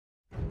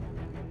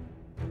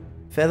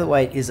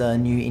Featherweight is a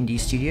new indie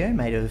studio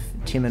made of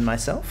Tim and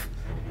myself.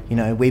 You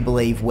know, we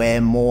believe we're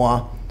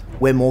more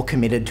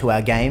committed to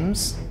our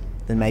games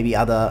than maybe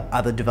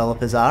other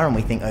developers are, and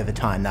we think over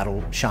time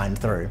that'll shine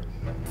through.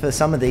 For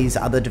some of these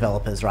other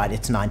developers, right,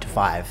 it's 9 to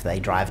 5. They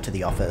drive to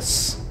the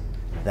office,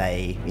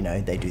 they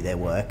do their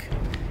work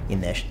in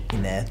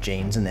their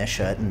jeans and their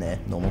shirt and their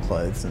normal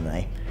clothes, and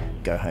they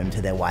go home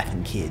to their wife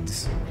and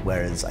kids.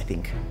 Whereas I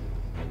think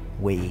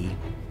we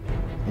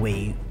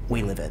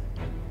live it,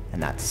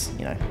 and that's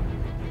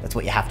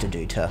what you have to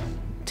do to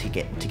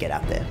get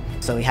out there.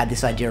 So we had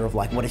this idea of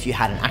like, what if you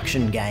had an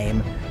action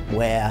game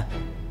where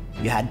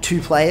you had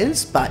 2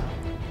 players, but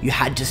you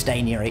had to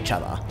stay near each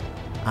other.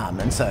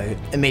 And so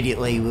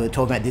immediately we were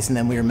talking about this, and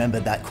then we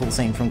remembered that cool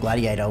scene from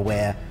Gladiator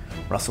where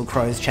Russell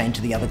Crowe's chained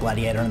to the other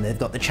gladiator, and they've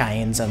got the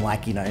chains, and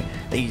like,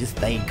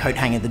 they coat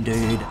hanger the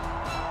dude.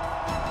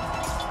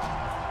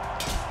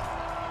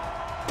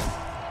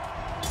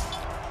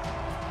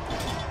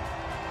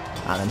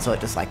 And so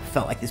it just like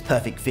felt like this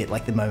perfect fit.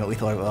 Like the moment we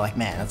thought of it, we were like,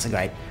 man, that's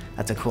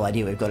a cool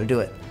idea, we've got to do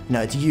it.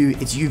 It's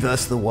you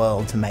versus the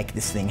world to make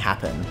this thing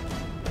happen.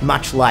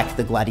 Much like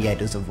the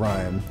gladiators of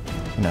Rome,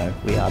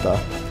 we are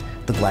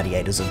the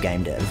gladiators of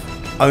game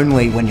dev.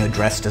 Only when you're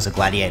dressed as a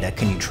gladiator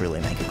can you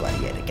truly make a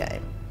gladiator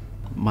game.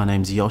 My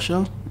name's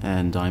Yosha,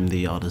 and I'm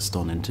the artist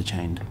on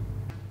Interchained.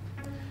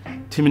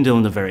 Tim and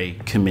Dylan are very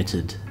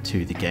committed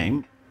to the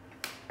game.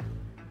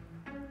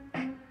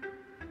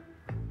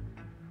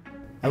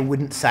 I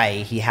wouldn't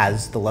say he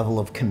has the level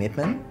of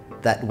commitment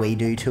that we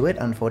do to it,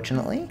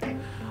 unfortunately.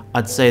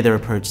 I'd say their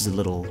approach is a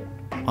little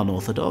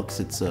unorthodox.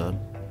 It's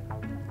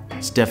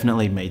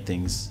definitely made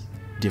things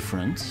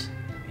different.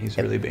 He's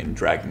really been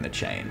dragging the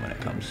chain when it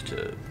comes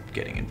to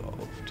getting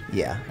involved.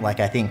 Yeah,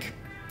 like I think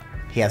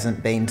he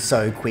hasn't been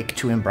so quick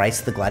to embrace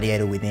the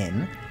gladiator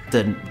within.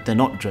 They're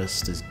not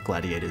dressed as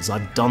gladiators.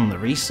 I've done the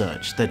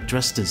research. They're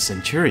dressed as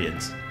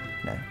centurions.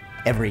 No.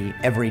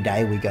 Every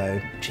day we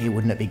go, gee,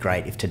 wouldn't it be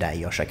great if today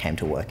Yosha came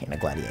to work in a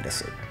gladiator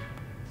suit?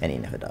 And he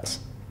never does.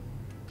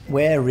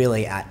 We're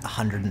really at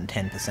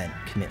 110%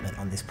 commitment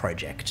on this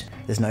project.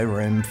 There's no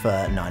room for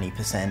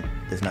 90%.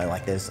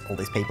 There's all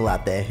these people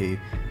out there who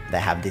they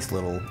have this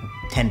little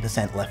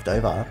 10% left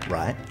over,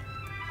 right?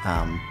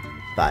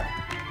 But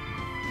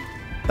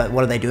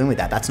what are they doing with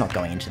that? That's not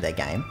going into their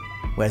game.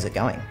 Where's it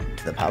going?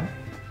 To the pub?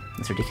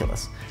 It's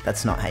ridiculous.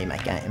 That's not how you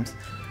make games.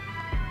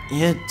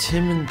 Yeah,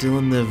 Tim and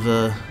Dylan,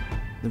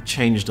 they've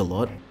changed a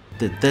lot.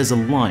 There's a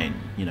line,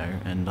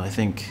 and I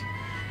think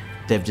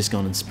they've just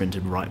gone and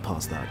sprinted right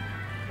past that.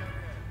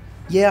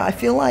 Yeah, I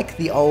feel like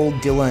the old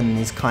Dylan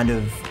is kind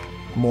of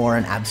more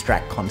an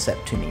abstract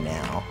concept to me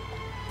now.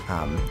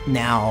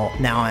 Now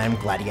I am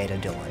Gladiator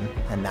Dylan,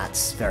 and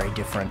that's very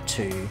different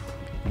to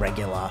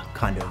regular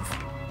kind of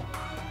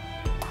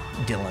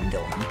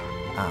Dylan.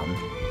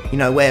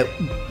 Where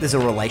there's a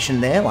relation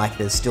there, like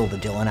there's still the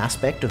Dylan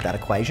aspect of that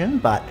equation,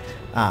 but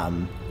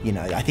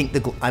I think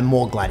I'm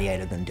more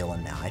Gladiator than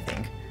Dylan now, I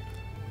think.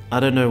 I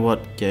don't know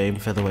what game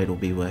Featherweight will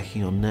be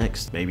working on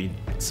next. Maybe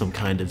some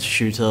kind of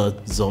shooter,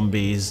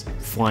 zombies,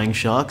 flying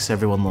sharks.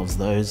 Everyone loves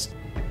those.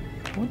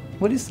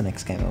 What is the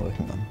next game we're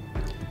working on?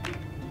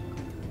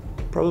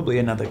 Probably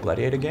another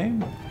Gladiator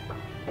game.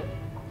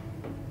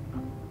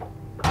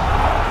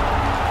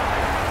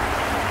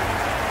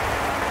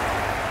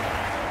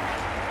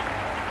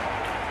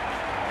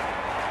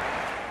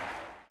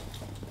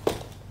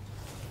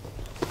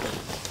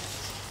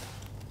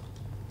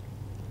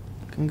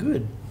 Looking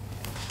good.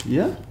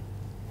 Yeah?